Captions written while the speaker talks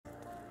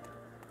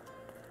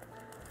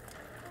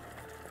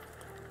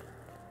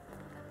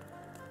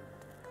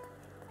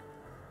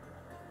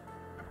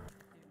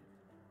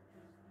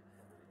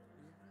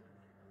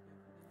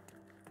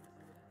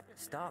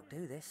Stark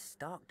do this,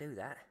 Stark do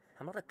that.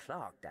 I'm not a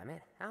clerk, damn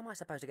it. How am I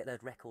supposed to get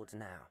those records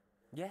now?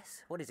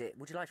 Yes? What is it?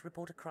 Would you like to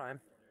report a crime?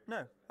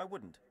 No, I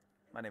wouldn't.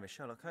 My name is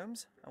Sherlock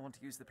Holmes. I want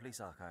to use the police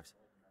archives.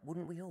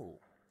 Wouldn't we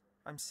all?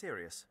 I'm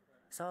serious.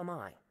 So am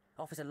I.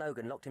 Officer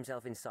Logan locked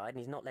himself inside and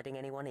he's not letting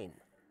anyone in.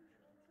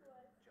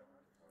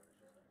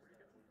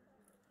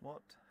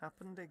 What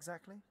happened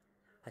exactly?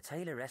 A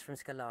tailoress from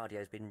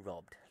Scaladio's been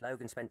robbed.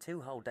 Logan spent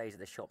 2 whole days at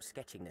the shop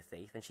sketching the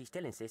thief, and she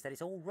still insists that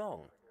it's all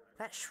wrong.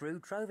 That shrew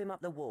drove him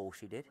up the wall,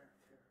 she did.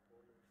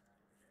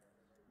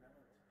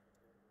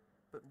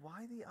 But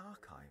why the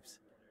archives?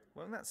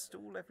 Won't that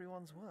stall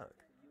everyone's work?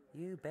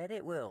 You bet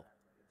it will.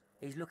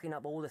 He's looking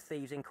up all the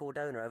thieves in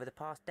Cordona over the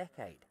past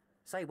decade.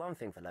 Say one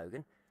thing for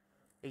Logan.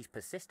 He's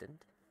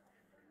persistent.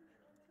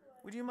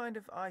 Would you mind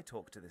if I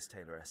talk to this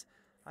tailoress?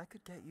 I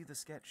could get you the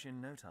sketch in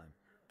no time.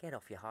 Get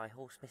off your high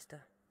horse,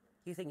 mister.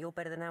 You think you're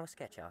better than our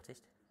sketch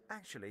artist?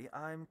 Actually,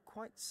 I'm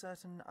quite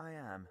certain I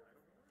am.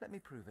 Let me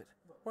prove it.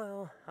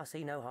 Well, I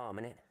see no harm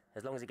in it,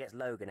 as long as it gets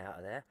Logan out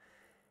of there.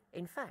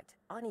 In fact,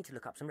 I need to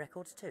look up some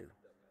records too.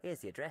 Here's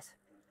the address.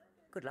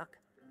 Good luck.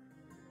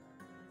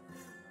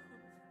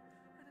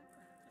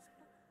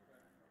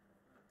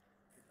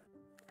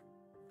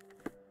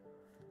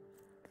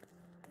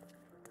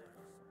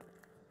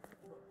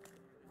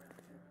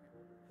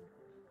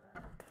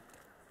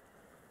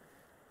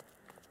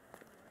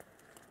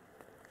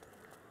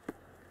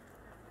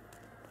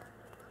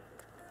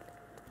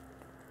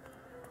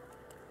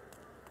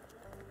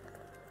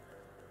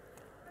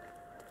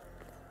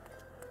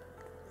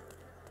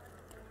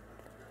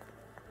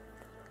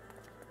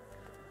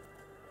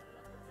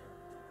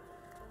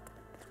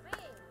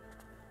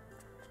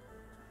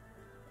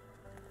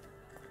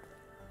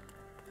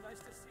 Nice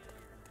to see you.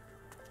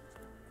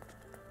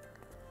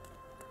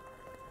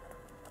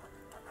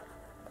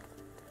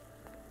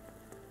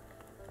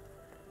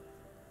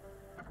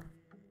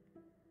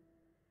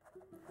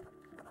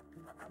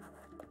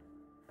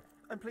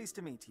 I'm pleased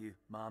to meet you,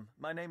 Ma'am.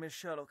 My name is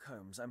Sherlock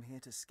Holmes. I'm here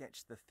to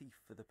sketch the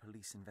thief for the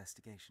police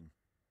investigation.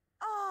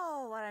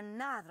 Oh,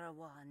 another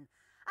one.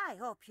 I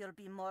hope you'll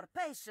be more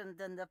patient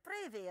than the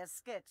previous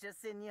sketches,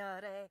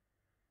 Signore.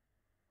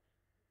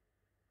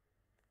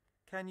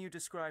 Can you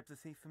describe the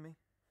thief for me?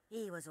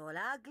 He was all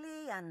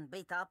ugly and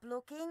beat up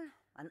looking.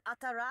 An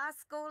utter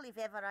rascal if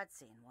ever I'd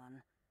seen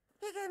one.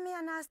 He gave me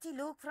a nasty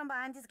look from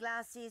behind his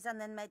glasses and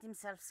then made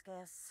himself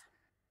scarce.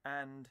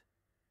 And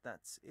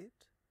that's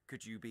it?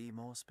 Could you be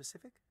more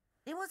specific?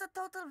 He was a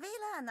total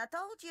villain, I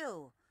told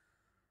you.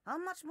 How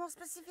much more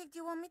specific do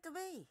you want me to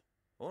be?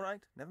 All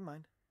right, never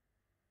mind.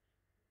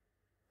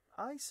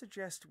 I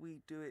suggest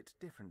we do it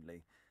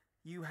differently.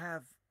 You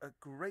have a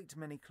great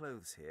many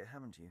clothes here,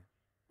 haven't you?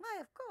 Why,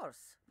 of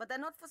course, but they're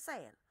not for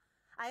sale.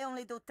 I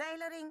only do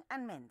tailoring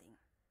and mending.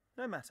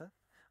 No matter.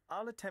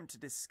 I'll attempt to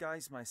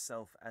disguise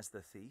myself as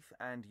the thief,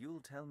 and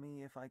you'll tell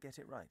me if I get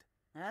it right.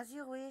 As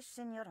you wish,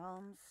 Senor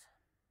Holmes.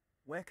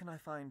 Where can I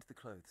find the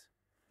clothes?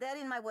 They're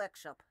in my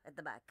workshop at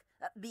the back.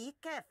 Be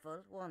careful,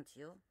 won't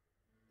you?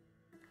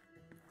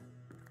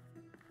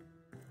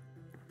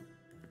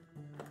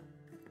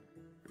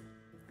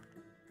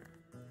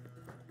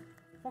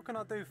 What can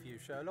I do for you,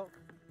 Sherlock?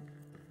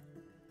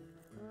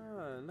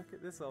 Oh, look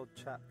at this old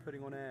chap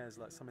putting on airs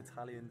like some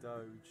Italian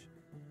doge.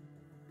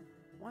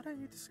 Why don't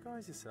you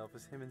disguise yourself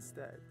as him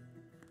instead?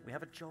 We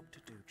have a job to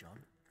do, John.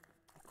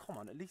 Oh, come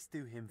on, at least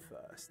do him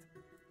first.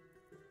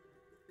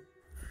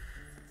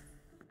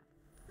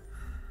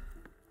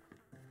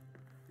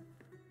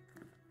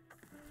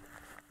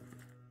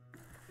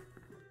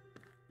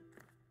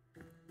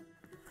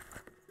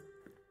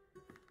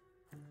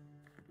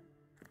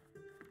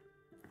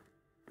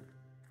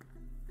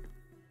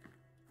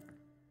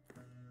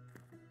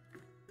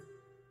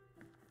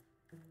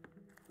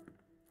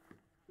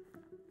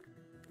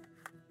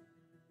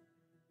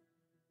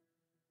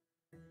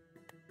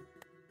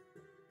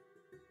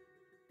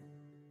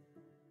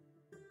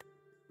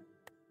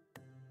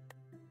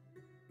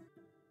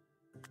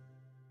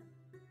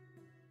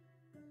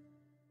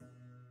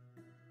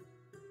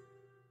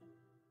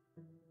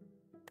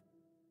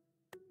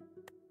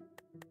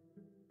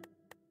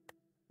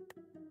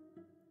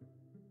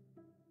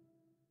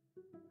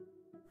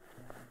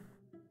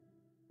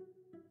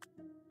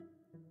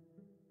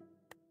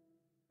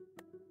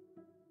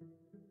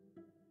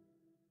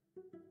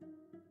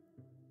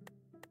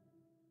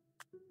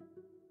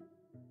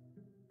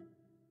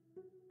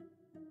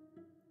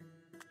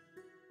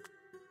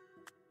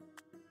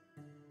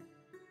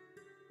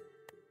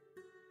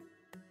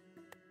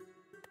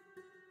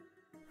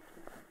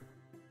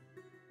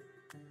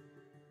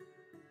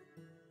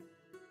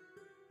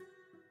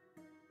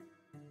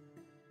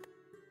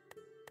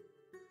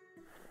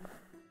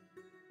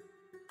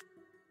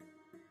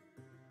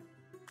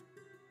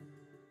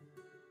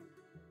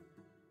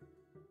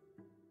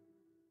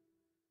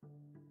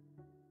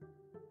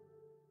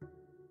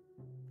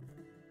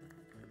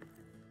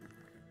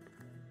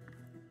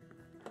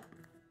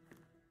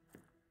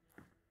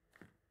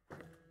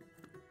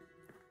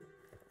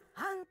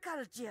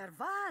 Uncle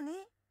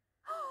Giovanni?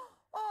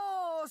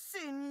 Oh,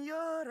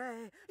 Signore!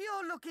 Signore,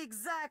 you look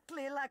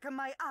exactly like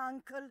my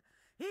uncle.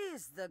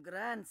 He's the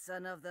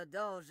grandson of the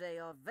Doge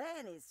of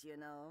Venice, you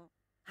know.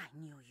 I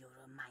knew you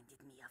reminded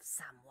me of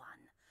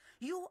someone.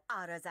 You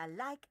are as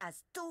alike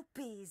as two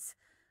peas.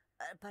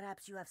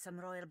 Perhaps you have some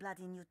royal blood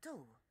in you,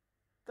 too.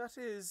 That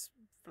is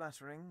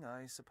flattering,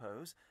 I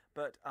suppose,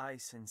 but I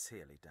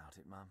sincerely doubt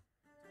it, Mum.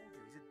 Told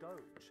you, he's a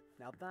doge.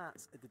 Now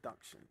that's a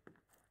deduction.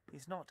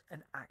 He's not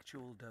an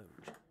actual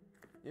doge.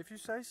 If you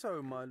say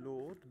so, my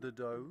lord, the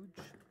doge.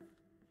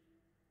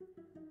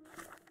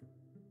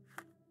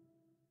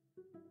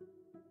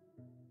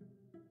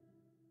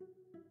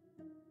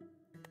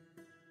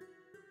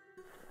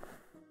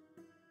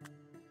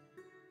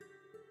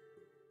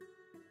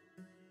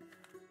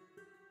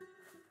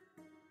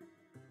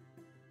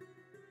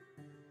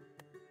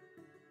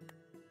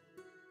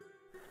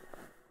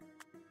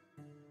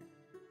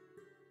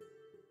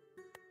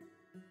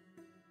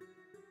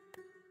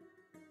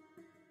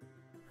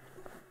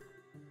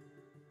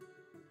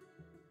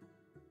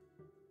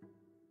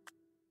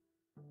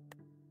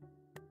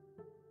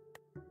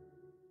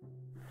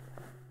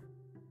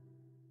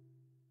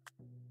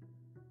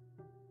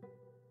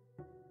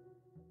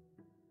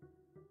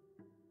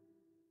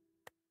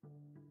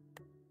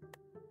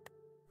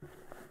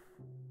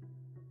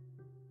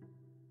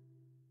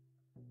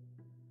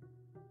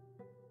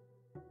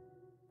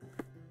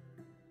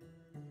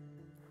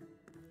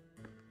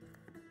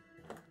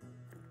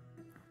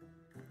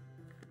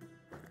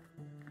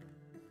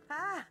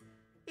 Ah,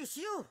 it's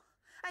you.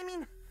 I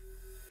mean,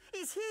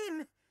 it's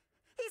him.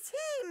 It's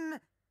him.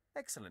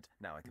 Excellent.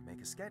 Now I can make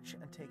a sketch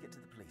and take it to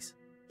the police.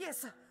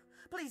 Yes,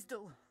 please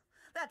do.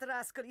 That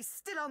rascal is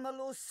still on the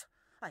loose.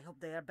 I hope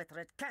they are better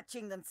at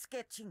catching than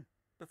sketching.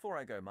 Before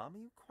I go, Mum, are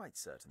you quite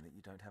certain that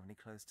you don't have any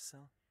clothes to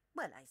sell?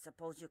 Well, I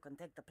suppose you can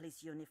take the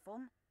police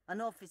uniform.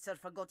 An officer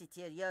forgot it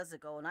here years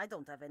ago, and I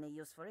don't have any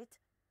use for it.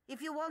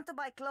 If you want to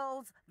buy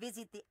clothes,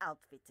 visit the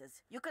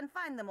outfitters. You can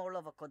find them all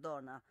over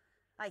Cordona.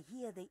 I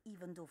hear they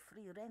even do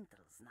free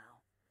rentals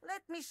now.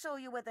 Let me show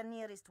you where the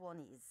nearest one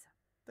is.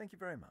 Thank you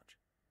very much.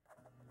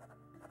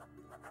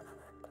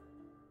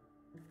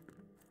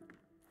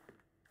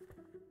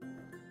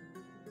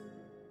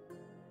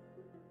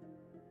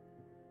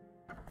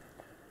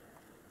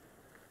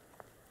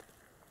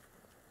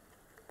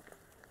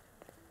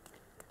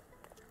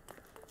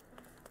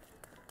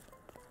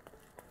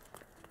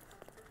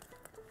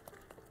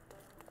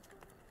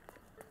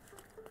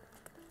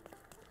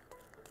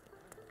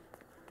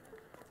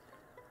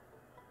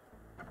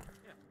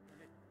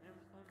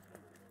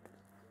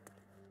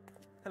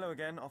 Hello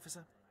again,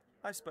 officer.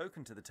 I've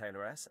spoken to the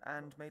tailoress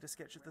and made a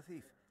sketch of the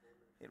thief.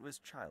 It was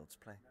child's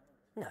play.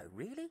 No,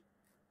 really?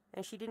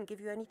 And she didn't give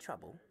you any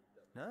trouble?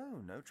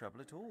 No, no trouble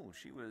at all.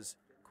 She was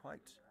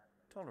quite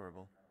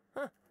tolerable.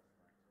 Huh.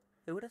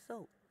 Who would have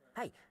thought?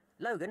 Hey,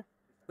 Logan,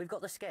 we've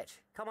got the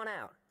sketch. Come on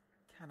out.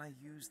 Can I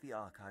use the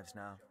archives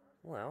now?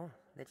 Well,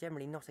 they're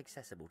generally not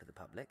accessible to the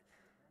public,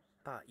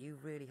 but you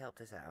really helped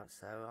us out,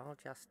 so I'll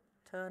just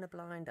turn a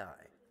blind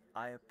eye.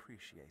 I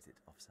appreciate it,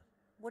 officer.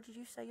 What did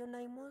you say your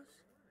name was?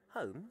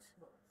 Holmes?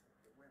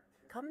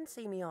 Come and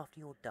see me after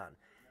you're done.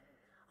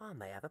 I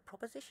may have a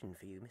proposition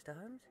for you, Mr.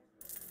 Holmes.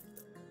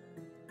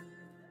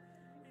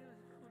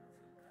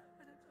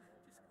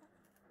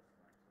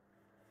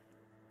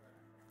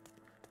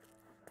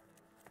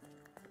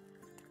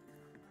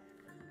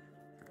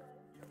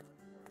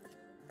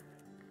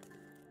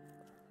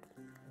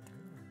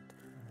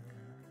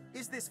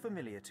 Is this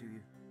familiar to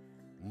you?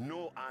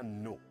 No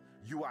and no.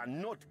 You are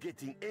not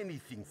getting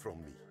anything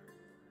from me.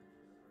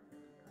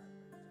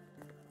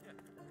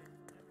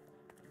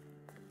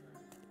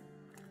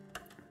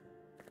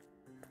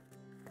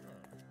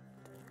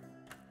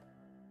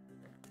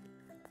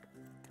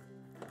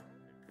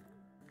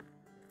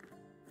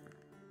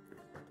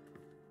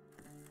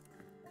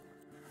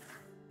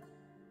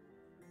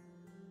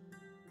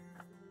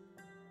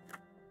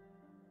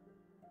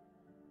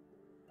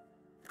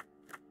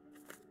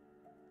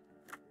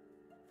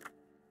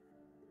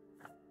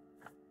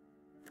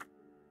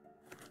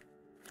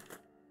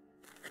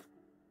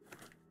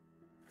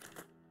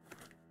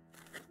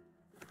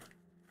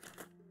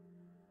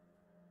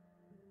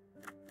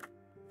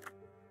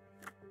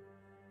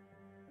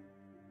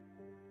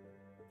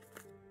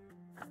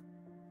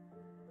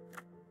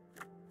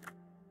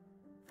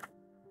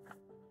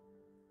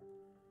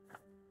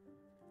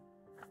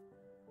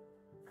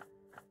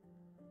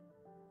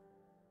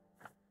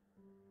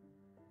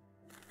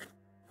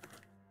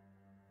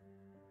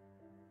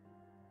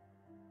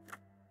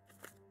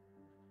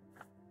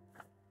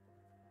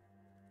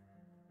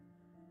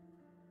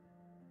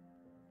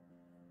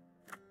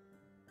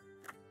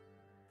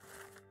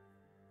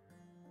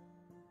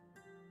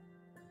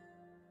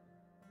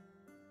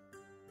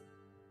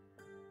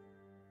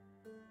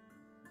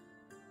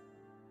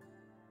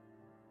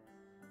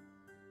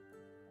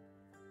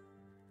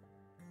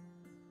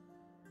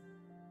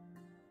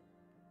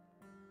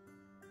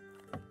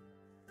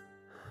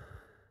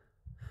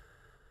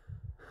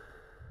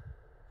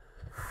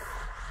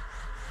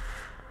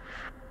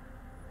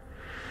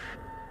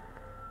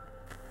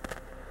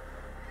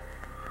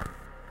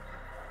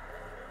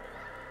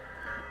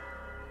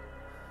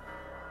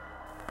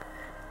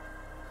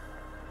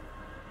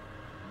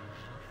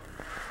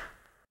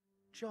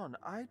 John,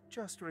 I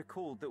just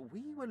recalled that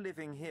we were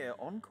living here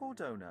on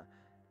Cordona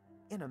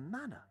in a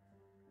manor.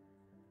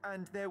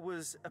 And there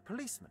was a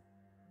policeman.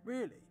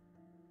 Really?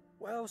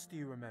 What else do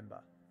you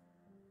remember?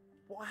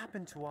 What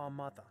happened to our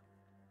mother?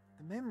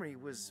 The memory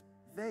was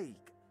vague,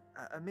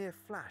 a mere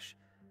flash.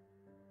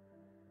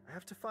 I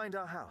have to find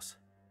our house.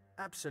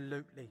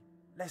 Absolutely.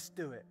 Let's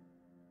do it.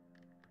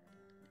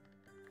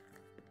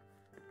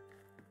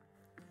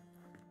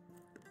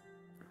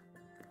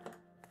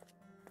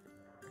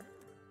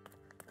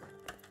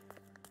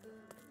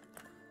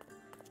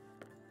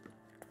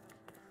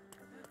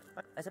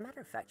 As a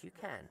matter of fact, you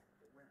can.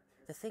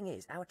 The thing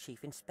is, our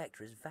chief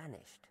inspector has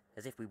vanished,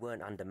 as if we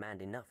weren't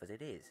undermanned enough as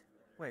it is.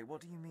 Wait,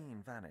 what do you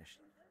mean,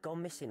 vanished?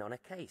 Gone missing on a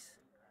case.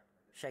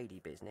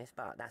 Shady business,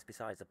 but that's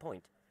besides the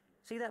point.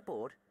 See that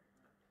board?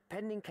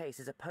 Pending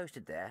cases are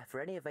posted there for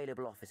any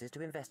available officers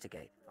to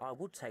investigate. I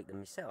would take them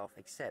myself,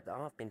 except that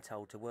I've been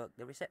told to work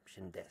the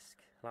reception desk,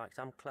 like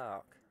some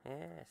clerk.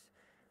 Yes,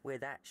 we're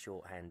that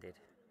short-handed.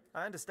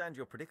 I understand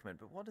your predicament,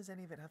 but what does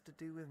any of it have to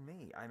do with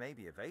me? I may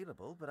be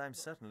available, but I'm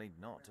certainly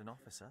not an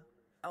officer.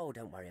 Oh,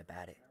 don't worry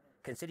about it.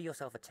 Consider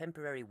yourself a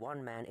temporary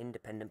one-man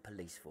independent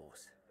police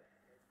force.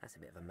 That's a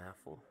bit of a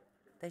mouthful.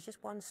 There's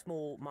just one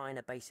small,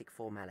 minor basic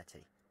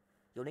formality.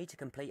 You'll need to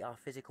complete our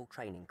physical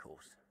training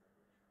course.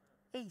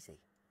 Easy.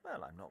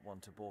 Well, I'm not one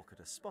to balk at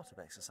a spot of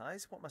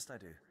exercise. What must I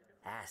do?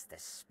 That's the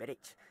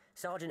spirit.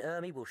 Sergeant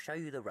Ermy will show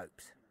you the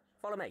ropes.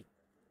 Follow me.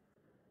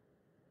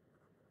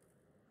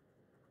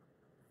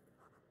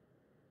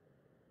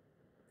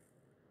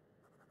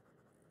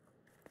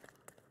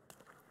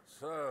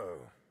 So,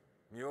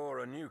 you're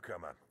a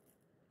newcomer.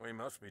 We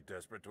must be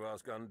desperate to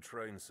ask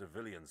untrained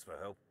civilians for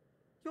help.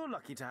 You're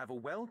lucky to have a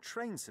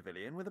well-trained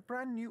civilian with a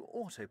brand new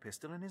auto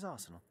pistol in his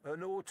arsenal.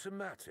 An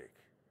automatic?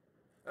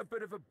 A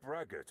bit of a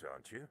braggart,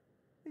 aren't you?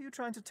 Are you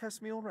trying to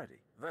test me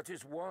already? That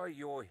is why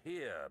you're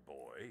here,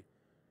 boy.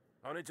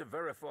 I need to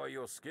verify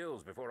your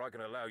skills before I can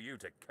allow you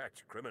to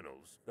catch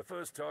criminals. The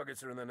first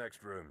targets are in the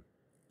next room.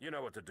 You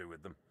know what to do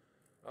with them.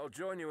 I'll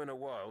join you in a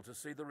while to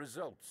see the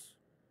results.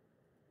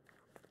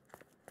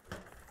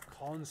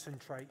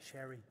 Concentrate,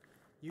 Sherry.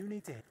 You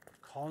need to hit.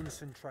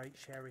 Concentrate,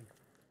 Sherry.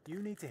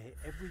 You need to hit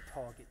every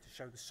target to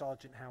show the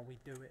sergeant how we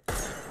do it.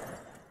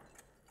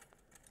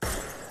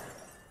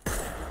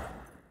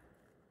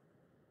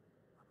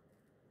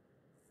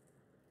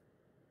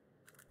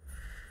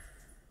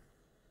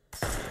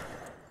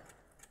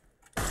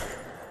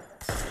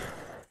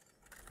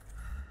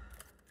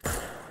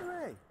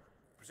 Hooray!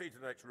 Proceed to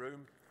the next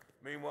room.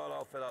 Meanwhile,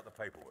 I'll fill out the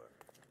paperwork.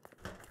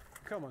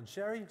 Come on,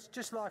 Sherry. It's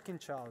just like in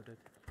childhood.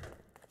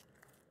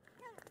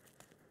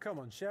 Come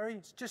on, Sherry.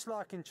 It's just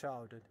like in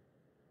childhood.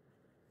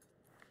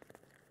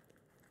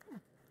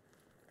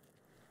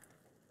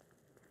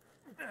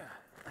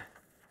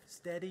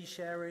 Steady,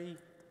 Sherry.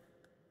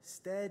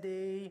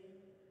 Steady.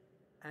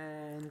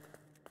 And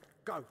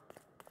go.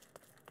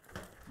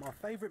 My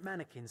favourite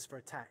mannequins for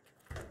attack.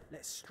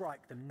 Let's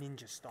strike them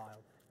ninja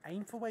style.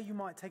 Aim for where you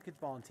might take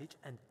advantage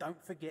and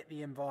don't forget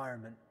the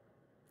environment.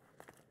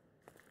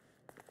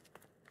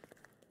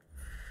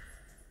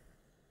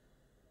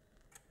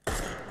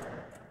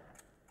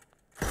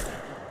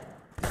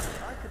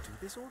 I could do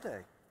this all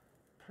day.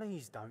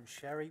 Please don't,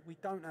 Sherry. We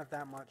don't have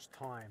that much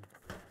time.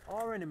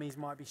 Our enemies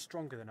might be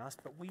stronger than us,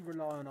 but we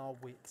rely on our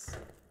wits.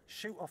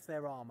 Shoot off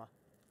their armour.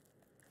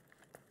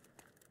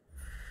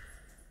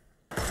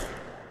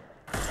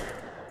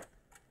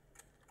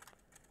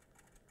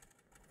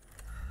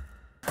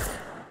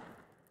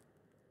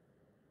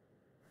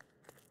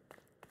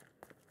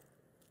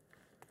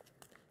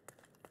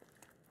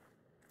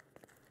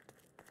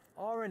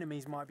 Our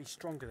enemies might be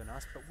stronger than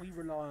us, but we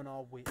rely on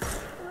our wits.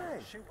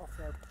 Hooray! Shoot off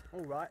their...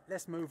 All right,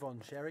 let's move on,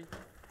 Sherry.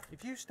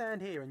 If you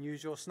stand here and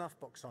use your snuff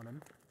box on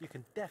them, you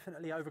can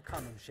definitely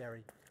overcome them,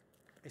 Sherry.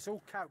 It's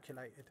all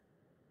calculated.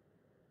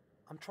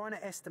 I'm trying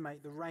to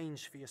estimate the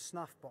range for your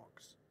snuff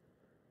box.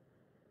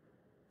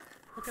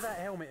 Look at that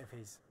helmet of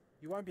his.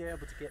 You won't be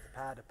able to get the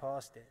powder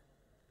past it.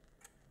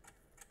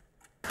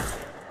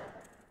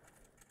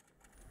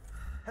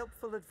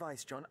 Helpful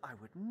advice, John. I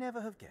would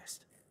never have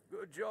guessed.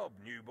 Good job,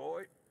 new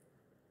boy.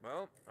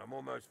 Well, I'm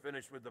almost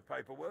finished with the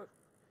paperwork.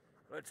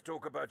 Let's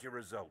talk about your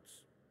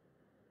results.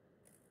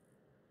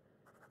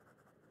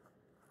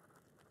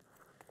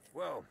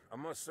 Well, I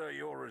must say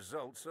your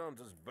results aren't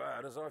as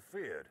bad as I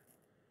feared.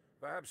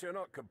 Perhaps you're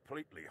not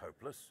completely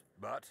hopeless,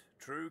 but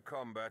true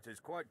combat is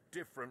quite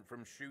different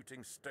from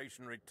shooting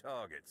stationary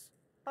targets.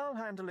 I'll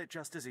handle it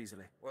just as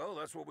easily. Well,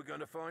 that's what we're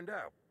going to find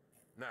out.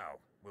 Now,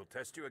 we'll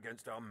test you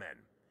against our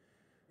men.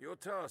 Your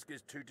task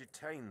is to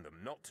detain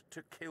them, not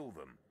to kill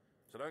them.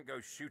 So don't go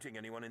shooting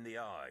anyone in the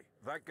eye.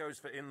 That goes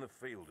for in the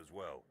field as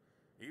well.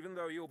 Even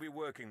though you'll be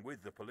working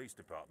with the police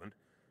department,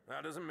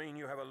 that doesn't mean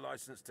you have a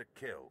license to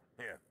kill.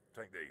 Here,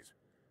 take these.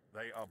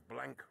 They are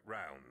blank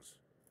rounds.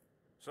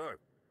 So,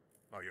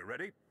 are you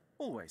ready?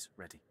 Always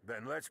ready.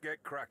 Then let's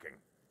get cracking.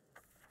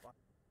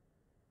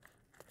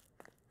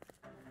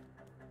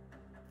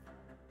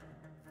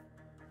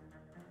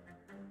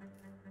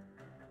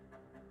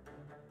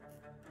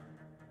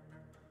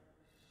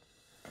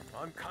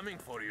 I'm coming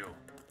for you.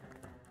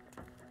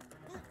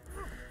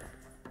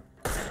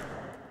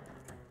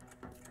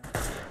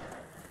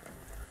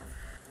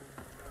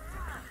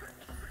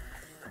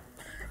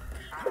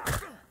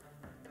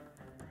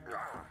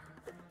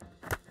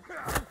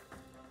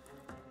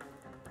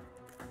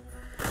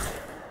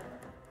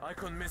 I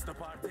couldn't miss the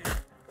party.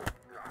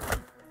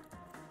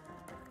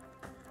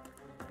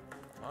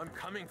 I'm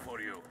coming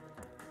for you.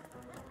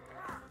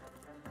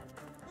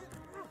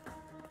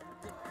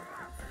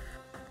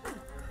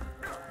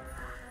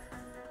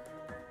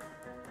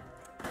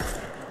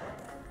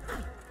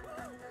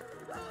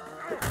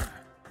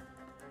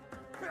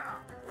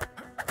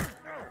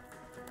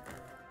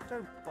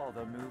 Don't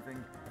bother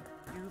moving.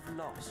 You've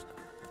lost.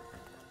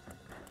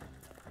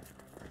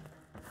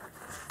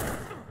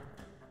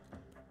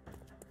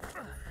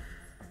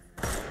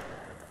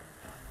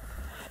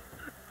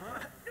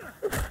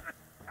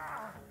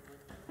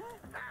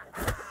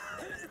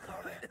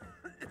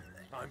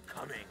 I'm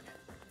coming.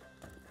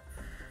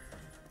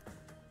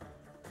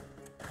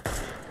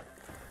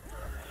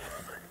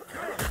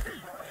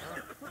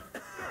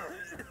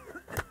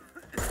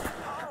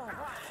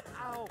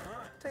 Ow!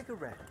 Take a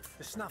rest.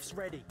 The snuff's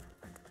ready.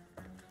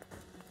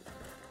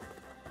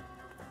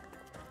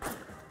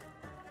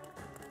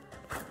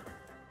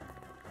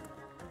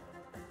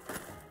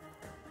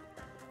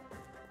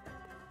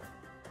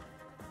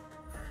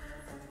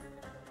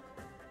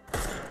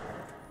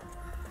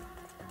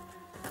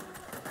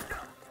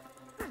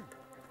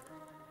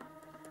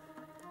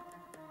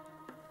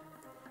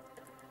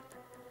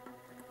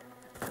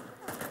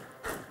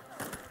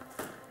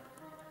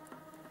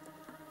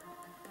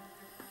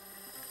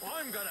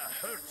 I'm gonna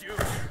hurt you.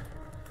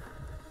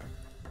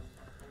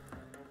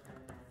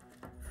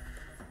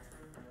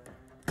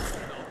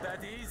 Not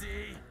that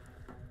easy.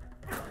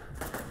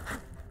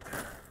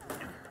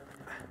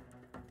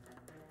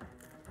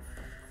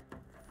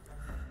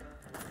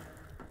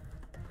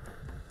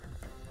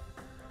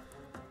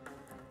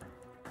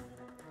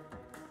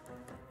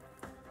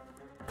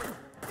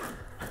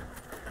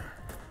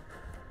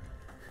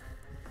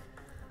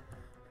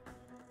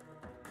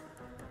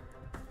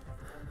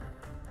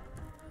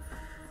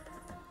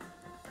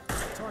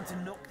 Time to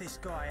knock this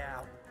guy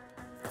out.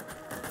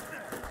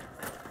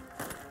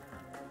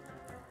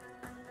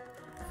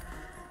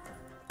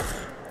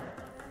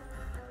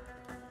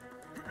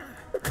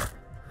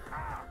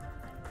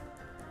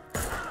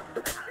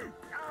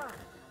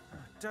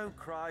 Don't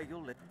cry,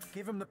 you'll live.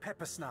 Give him the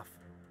pepper snuff.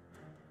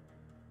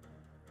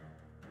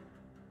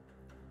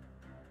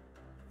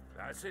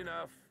 That's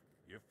enough.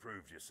 You've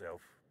proved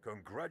yourself.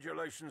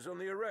 Congratulations on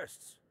the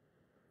arrests.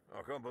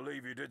 I can't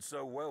believe you did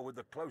so well with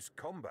the close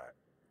combat.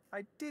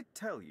 I did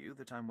tell you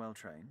that I'm well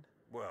trained.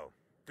 Well,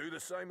 do the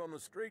same on the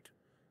street,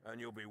 and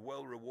you'll be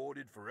well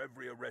rewarded for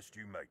every arrest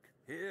you make.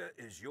 Here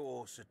is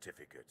your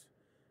certificate.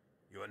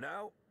 You are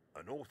now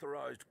an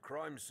authorized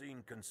crime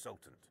scene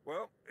consultant.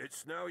 Well,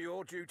 it's now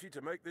your duty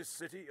to make this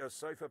city a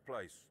safer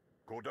place.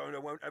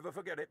 Cordona won't ever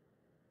forget it,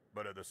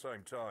 but at the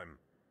same time,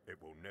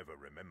 it will never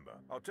remember.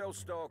 I'll tell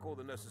Stark all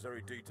the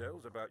necessary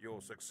details about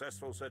your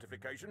successful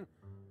certification.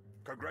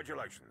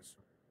 Congratulations.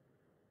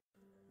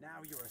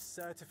 Now you're a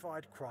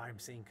certified crime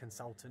scene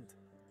consultant.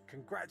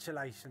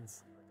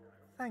 Congratulations.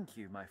 Thank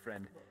you, my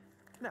friend.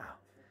 Now,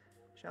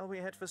 shall we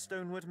head for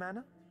Stonewood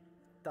Manor?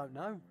 Don't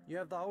know. You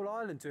have the whole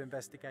island to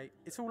investigate.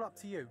 It's all up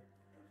to you.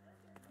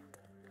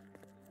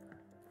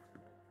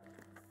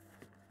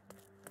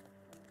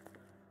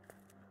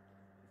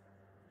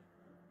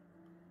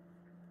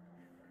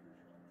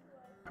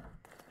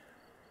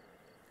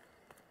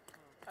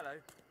 Hello.